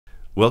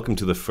Welcome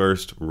to the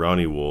first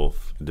Ronnie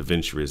Wolf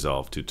Davinci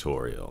Resolve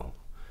tutorial.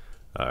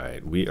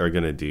 Alright, we are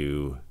going to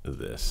do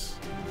this.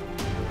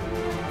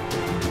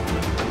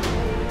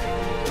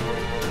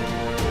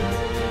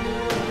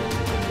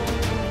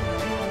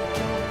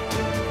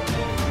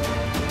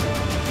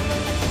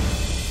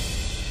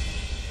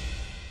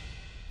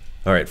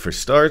 Alright, for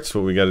starts,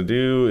 what we got to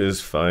do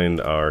is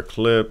find our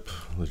clip.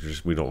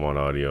 We don't want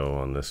audio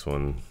on this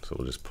one, so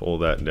we'll just pull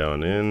that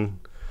down in,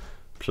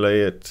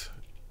 play it,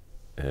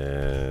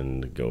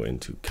 and go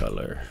into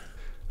color.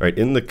 All right,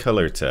 in the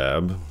color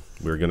tab,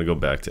 we're going to go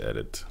back to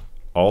edit.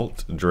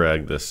 Alt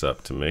drag this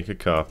up to make a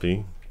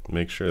copy.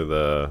 Make sure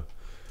the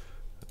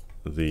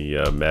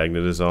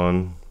magnet is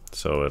on,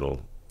 so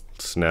it'll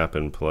snap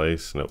in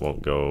place and it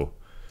won't go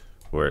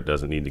where it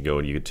doesn't need to go.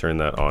 You can turn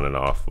that on and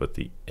off with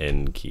the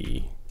N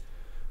key.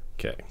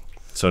 Okay,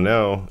 so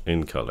now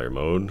in color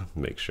mode,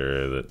 make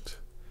sure that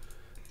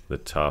the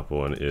top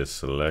one is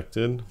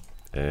selected.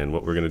 And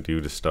what we're going to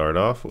do to start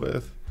off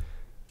with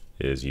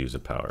is use a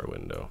power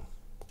window.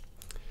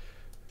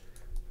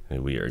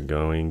 And we are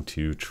going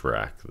to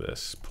track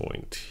this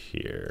point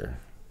here.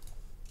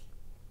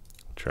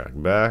 Track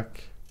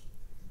back.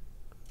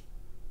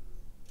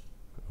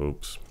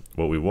 Oops.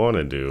 What we want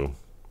to do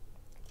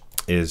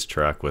is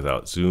track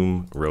without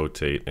zoom,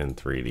 rotate, and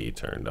 3D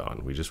turned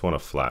on. We just want a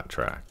flat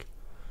track.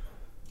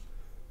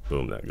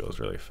 Boom, that goes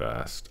really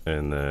fast.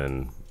 And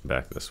then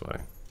back this way.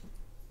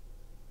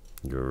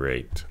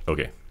 Great.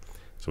 Okay.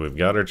 So we've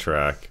got our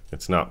track.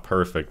 It's not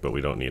perfect, but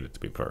we don't need it to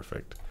be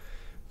perfect.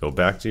 Go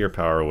back to your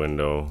power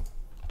window,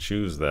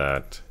 choose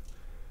that,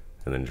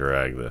 and then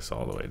drag this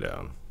all the way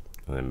down.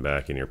 And then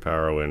back in your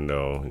power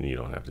window, and you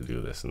don't have to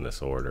do this in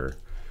this order.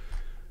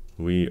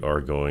 We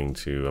are going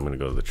to, I'm going to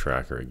go to the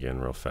tracker again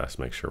real fast,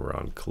 make sure we're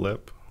on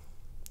clip.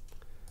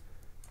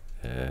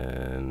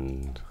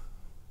 And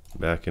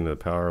back into the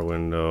power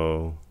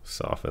window,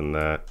 soften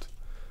that.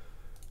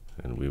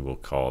 And we will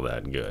call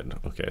that good.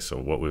 Okay, so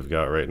what we've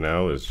got right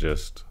now is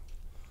just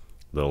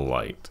the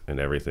light and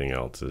everything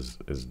else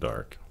is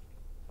dark.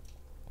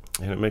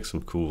 And it makes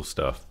some cool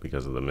stuff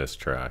because of the mist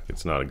track.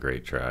 It's not a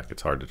great track.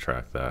 It's hard to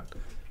track that.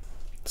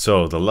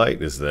 So the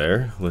light is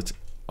there. Let's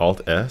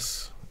Alt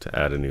S to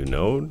add a new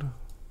node.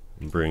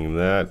 Bring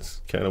that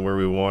kind of where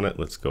we want it.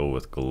 Let's go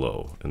with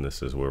glow. And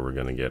this is where we're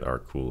going to get our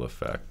cool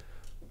effect.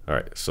 All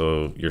right,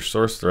 so your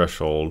source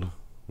threshold,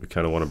 we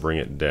kind of want to bring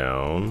it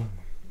down.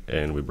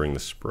 And we bring the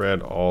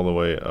spread all the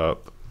way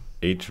up.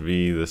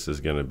 HV, this is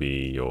going to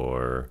be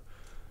your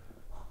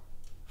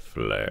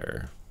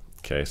flare.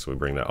 Okay, so we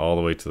bring that all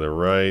the way to the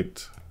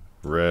right.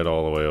 Red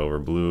all the way over,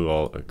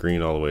 blue,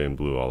 green all the way, and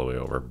blue all the way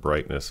over.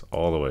 Brightness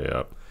all the way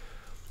up.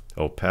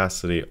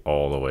 Opacity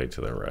all the way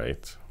to the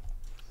right.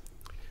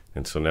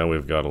 And so now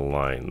we've got a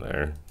line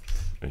there.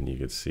 And you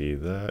can see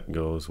that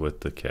goes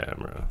with the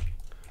camera.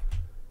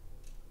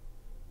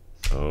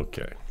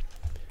 Okay.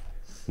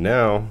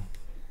 Now,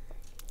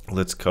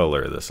 let's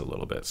color this a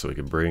little bit. So we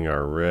could bring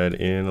our red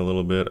in a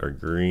little bit, our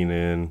green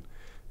in.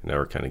 Now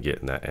we're kind of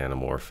getting that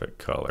anamorphic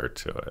color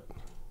to it.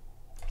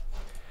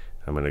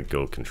 I'm going to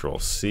go Control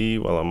C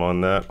while I'm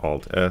on that,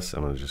 Alt S.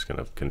 I'm just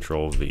going to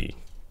Control V,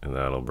 and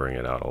that'll bring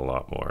it out a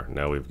lot more.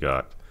 Now we've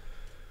got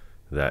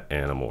that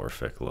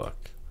anamorphic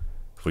look.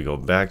 If we go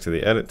back to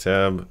the Edit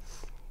tab,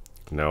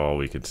 now all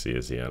we can see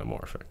is the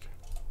anamorphic.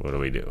 What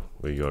do?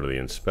 We go to the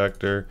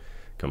Inspector,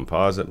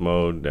 Composite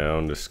Mode,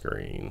 down to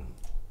Screen.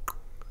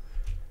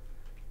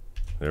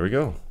 There we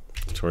go.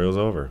 Tutorial's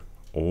over.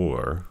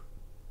 Or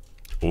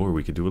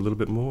we could do a little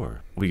bit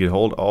more. We could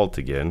hold Alt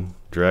again,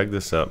 drag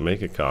this up,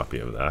 make a copy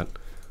of that.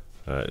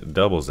 It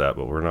doubles that,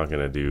 but we're not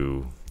going to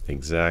do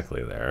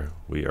exactly there.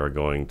 We are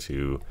going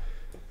to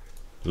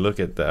look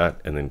at that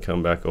and then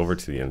come back over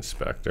to the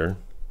inspector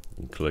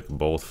and click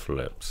both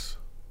flips.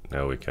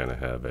 Now we kind of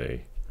have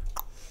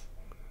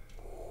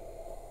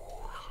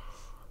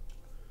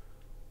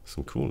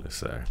some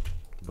coolness there.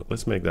 But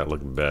let's make that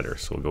look better.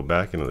 So we'll go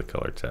back into the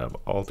color tab,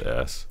 Alt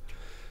S,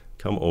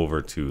 come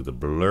over to the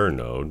blur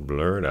node,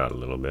 blur it out a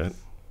little bit,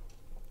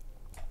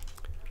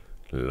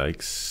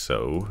 like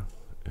so.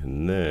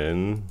 And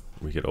then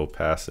we get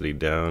opacity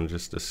down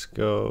just a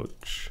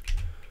scotch.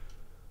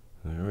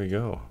 There we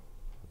go.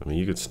 I mean,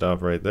 you could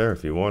stop right there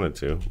if you wanted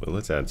to, but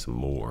let's add some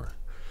more.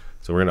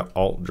 So we're going to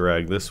Alt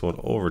drag this one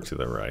over to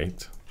the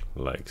right,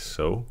 like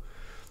so.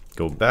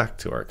 Go back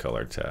to our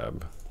color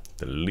tab.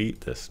 Delete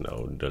this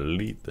node,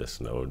 delete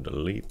this node,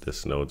 delete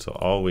this node. So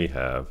all we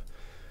have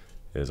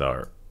is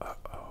our,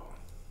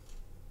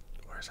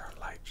 where's our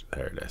light?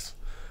 There it is.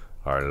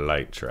 Our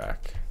light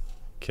track.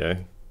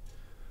 Okay.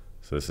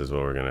 So this is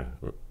what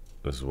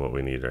this is what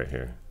we need right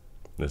here.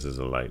 This is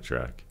a light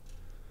track.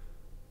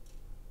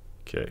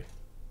 Okay.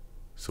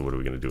 So what are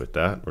we going to do with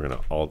that? We're going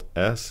to Alt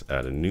S,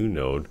 add a new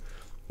node.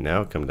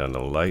 Now come down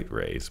to light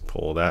rays,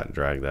 pull that,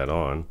 drag that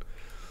on.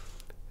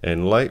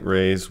 And light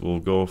rays will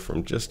go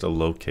from just a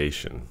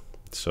location.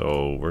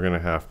 So we're going to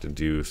have to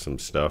do some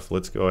stuff.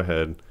 Let's go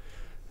ahead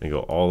and go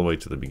all the way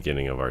to the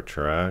beginning of our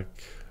track.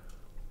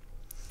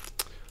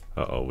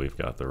 Uh-oh, we've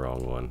got the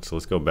wrong one. So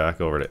let's go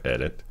back over to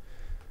edit.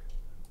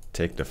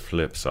 take the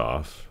flips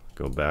off,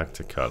 go back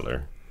to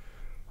color,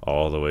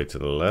 all the way to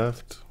the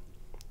left.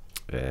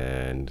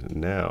 And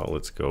now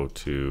let's go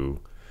to,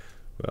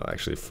 well,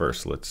 actually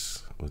first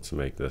let's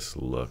make this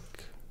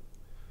look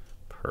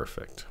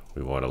perfect.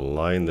 We want to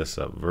line this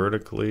up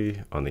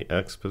vertically on the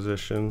X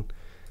position,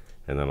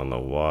 and then on the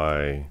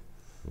Y,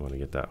 we want to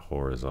get that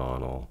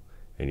horizontal.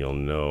 And you'll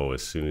know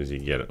as soon as you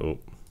get it, oh,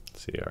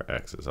 see our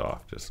X is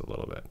off just a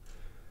little bit.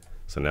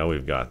 So now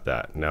we've got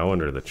that. Now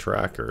under the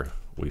tracker,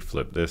 we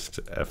flip this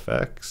to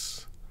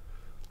FX,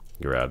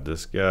 grab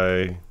this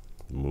guy,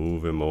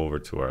 move him over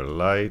to our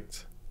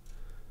light-ish,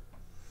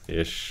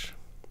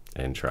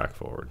 and track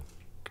forward.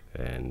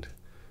 And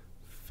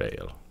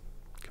fail,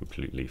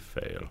 completely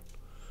fail.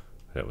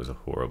 That was a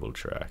horrible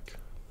track.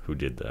 Who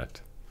did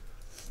that?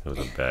 That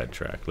was a bad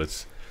track.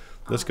 Let's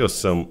go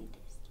somewhere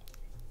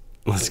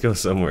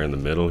in the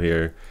middle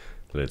here.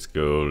 Let's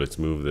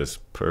move this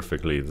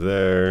perfectly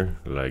there,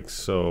 like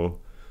so.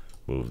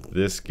 Move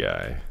this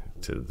guy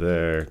to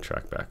there,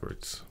 track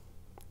backwards.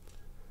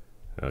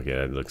 Okay,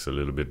 that looks a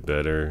little bit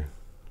better,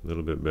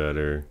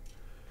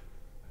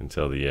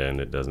 until the end.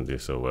 It doesn't do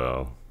so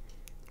well.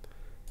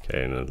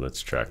 Okay, and then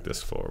let's track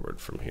this forward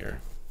from here.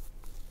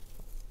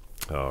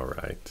 All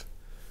right.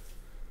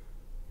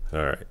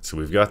 All right, so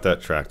we've got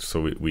that tracked.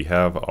 So we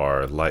have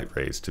our light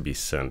rays to be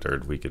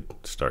centered. We could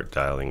start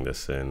dialing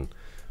this in,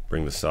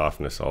 bring the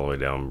softness all the way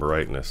down,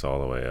 brightness all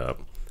the way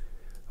up,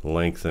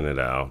 lengthen it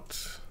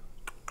out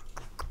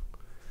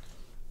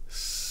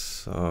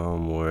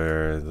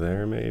somewhere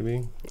there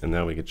maybe. And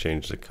now we could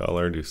change the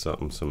color, do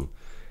something, some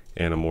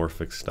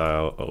anamorphic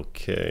style.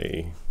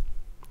 Okay.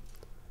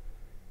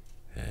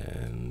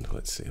 And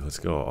let's see, let's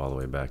go all the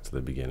way back to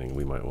the beginning.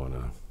 We might want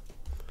to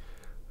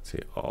see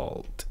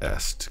Alt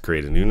S to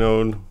create a new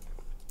node.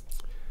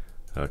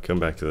 Come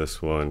back to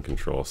this one,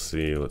 Control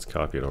C. Let's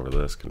copy it over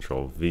this,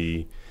 Control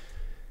V.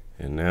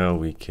 And now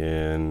we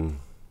can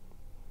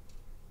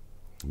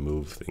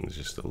move things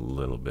just a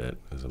little bit,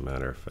 as a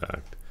matter of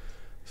fact.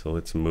 So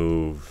let's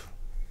move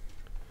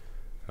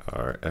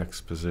our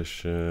X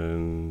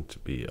position to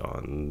be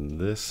on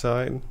this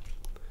side.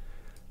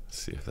 Let's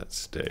see if that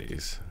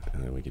stays.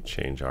 And then we can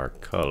change our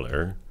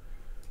color,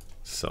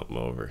 something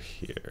over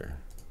here.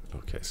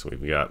 Okay, so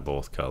we've got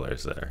both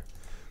colors there.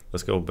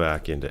 Let's go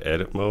back into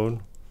edit mode,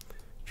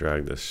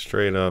 drag this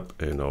straight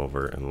up and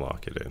over and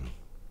lock it in.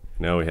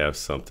 Now we have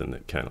something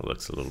that kind of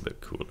looks a little bit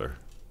cooler.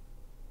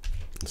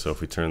 And so if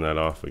we turn that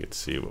off, we can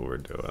see what we're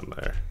doing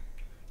there.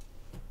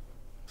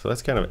 So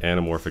that's kind of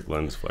anamorphic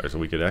lens flares.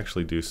 And we could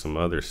actually do some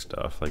other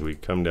stuff. Like we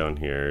come down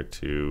here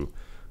to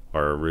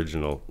our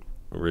original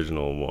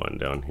one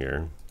down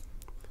here.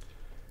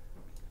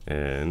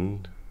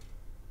 And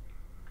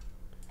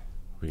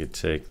we could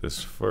take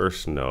this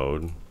first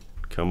node,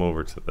 come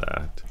over to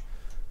that,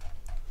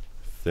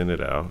 thin it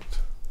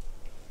out.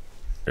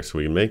 Okay, so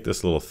we can make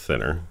this a little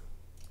thinner.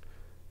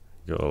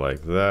 Go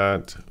like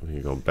that. We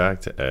can go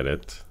back to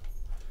edit.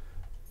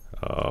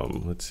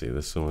 Let's see,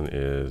 this one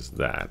is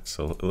that.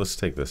 So let's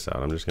take this out.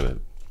 I'm just gonna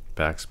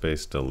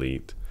backspace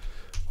delete,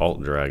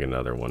 alt drag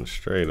another one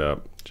straight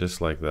up,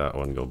 just like that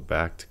one. Go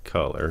back to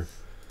color.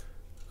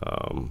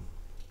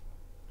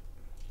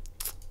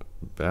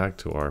 Back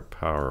to our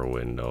power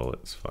window.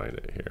 Let's find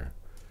it here.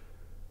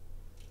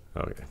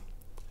 Okay.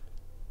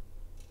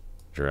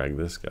 Drag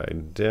this guy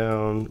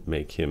down,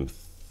 make him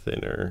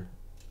thinner.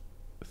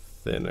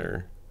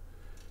 There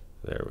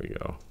we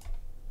go.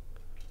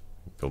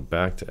 Go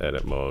back to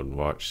edit mode,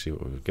 watch, see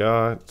what we've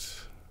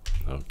got.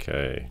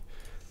 Okay.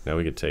 Now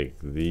we could take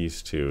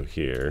these two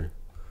here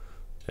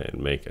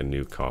and make a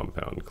new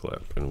compound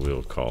clip, and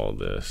we'll call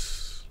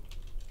this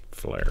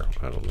flare.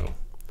 I don't know.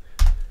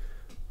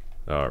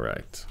 All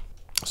right.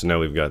 So now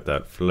we've got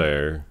that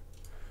flare,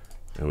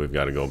 and we've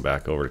got to go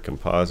back over to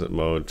composite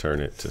mode, turn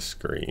it to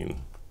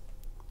screen.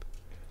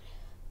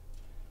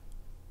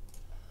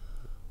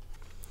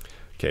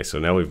 Okay, so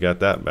now we've got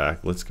that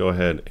back. Let's go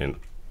ahead and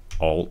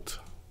alt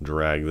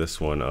drag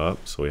this one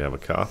up so we have a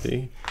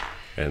copy,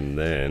 and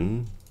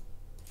then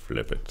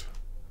flip it.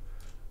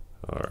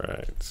 All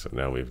right, so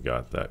now we've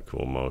got that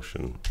cool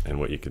motion. And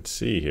what you could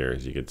see here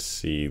is you could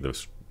see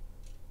this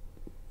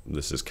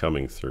is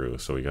coming through,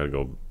 so we got to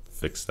go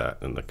fix that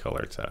in the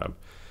color tab,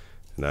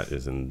 and that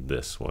is in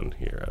this one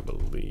here, I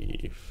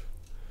believe.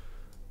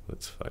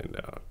 Let's find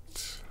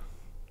out.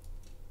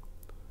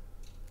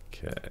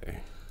 Okay,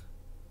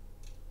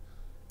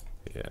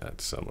 yeah,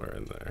 it's somewhere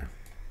in there.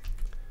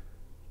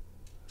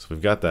 So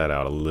we've got that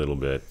out a little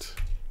bit,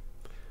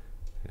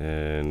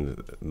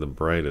 and the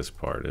brightest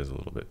part is a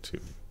little bit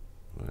too,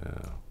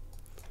 well,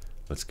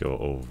 let's go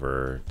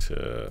over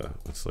to,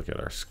 let's look at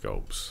our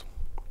scopes,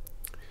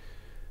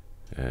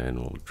 and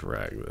we'll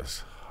drag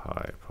this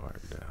high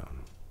part down.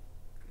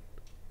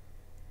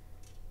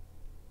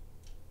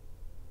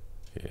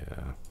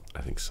 Yeah,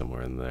 I think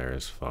somewhere in there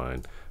is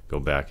fine. Go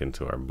back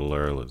into our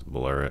blur, let's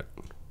blur it.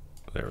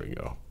 There we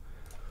go.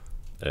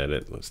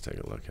 Edit, let's take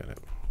a look at it.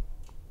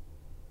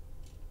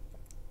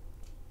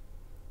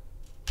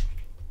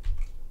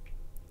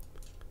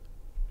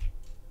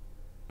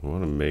 I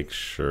want to make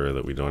sure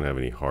that we don't have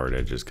any hard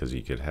edges, because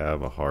you could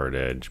have a hard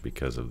edge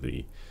because of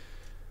the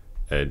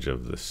edge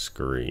of the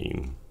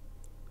screen.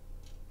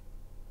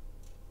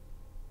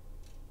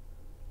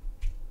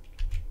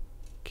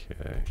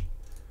 Okay.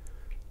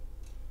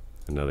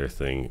 Another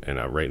thing, and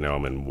right now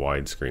I'm in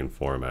widescreen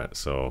format,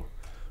 so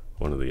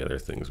one of the other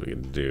things we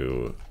could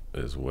do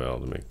as well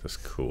to make this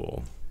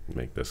cool,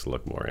 make this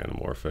look more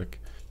anamorphic.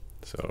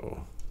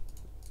 So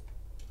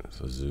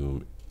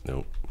zoom,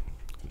 nope,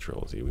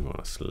 Control Z, we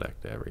want to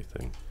select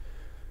everything.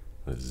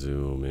 Let's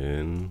zoom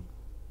in.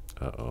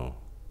 Uh-oh.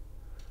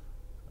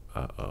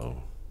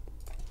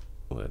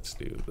 Let's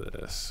do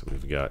this.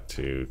 We've got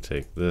to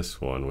take this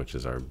one, which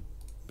is our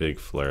big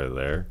flare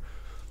there,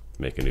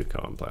 make a new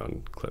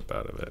compound clip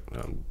out of it.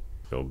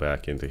 Go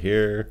back into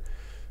here,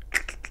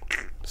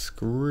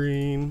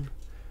 screen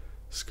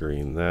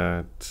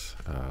that.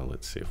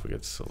 Let's see if we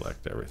could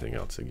select everything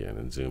else again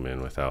and zoom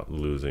in without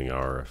losing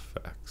our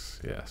effects.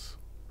 Yes.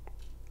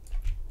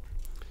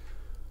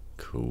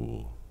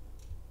 Cool.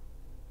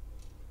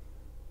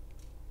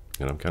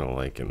 And I'm kind of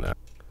liking that.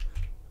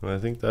 I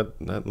think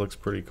that looks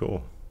pretty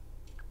cool.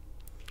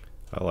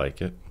 I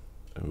like it.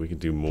 And we could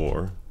do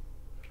more,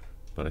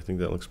 but I think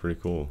that looks pretty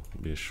cool.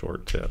 It'd be a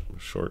short tip, a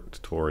short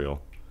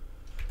tutorial.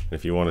 And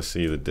if you want to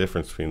see the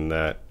difference between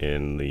that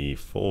and the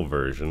full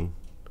version,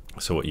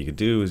 so what you could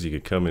do is you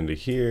could come into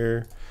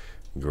here,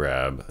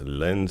 grab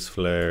lens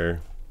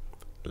flare,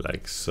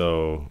 like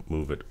so,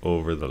 move it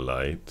over the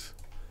light,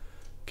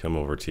 come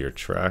over to your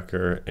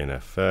tracker in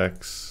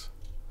FX,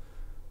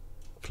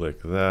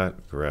 click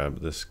that, grab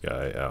this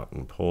guy out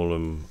and pull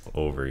him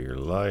over your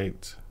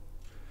light,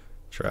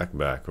 track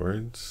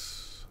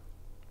backwards,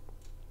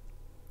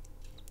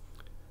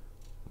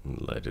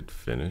 let it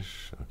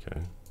finish.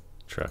 Okay,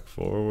 track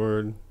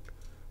forward.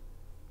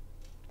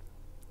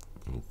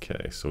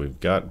 Okay, so we've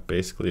got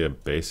basically a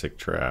basic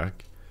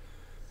track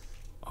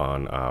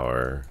on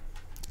our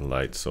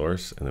light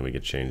source, and then we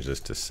could change this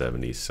to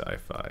 70s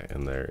sci-fi,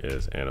 and there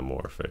is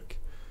anamorphic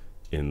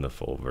in the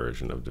full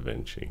version of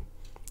DaVinci.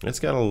 It's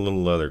got a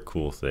little other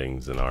cool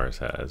things than ours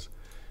has.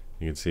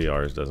 You can see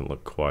ours doesn't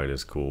look quite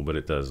as cool, but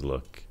it does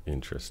look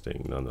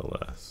interesting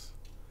nonetheless.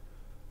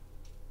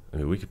 I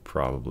mean, we could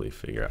probably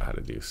figure out how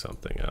to do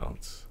something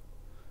else.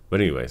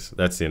 But anyways,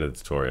 that's the end of the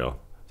tutorial.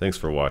 Thanks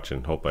for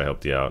watching. Hope I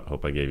helped you out.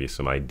 Hope I gave you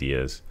some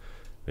ideas.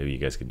 Maybe you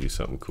guys could do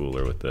something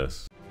cooler with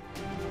this.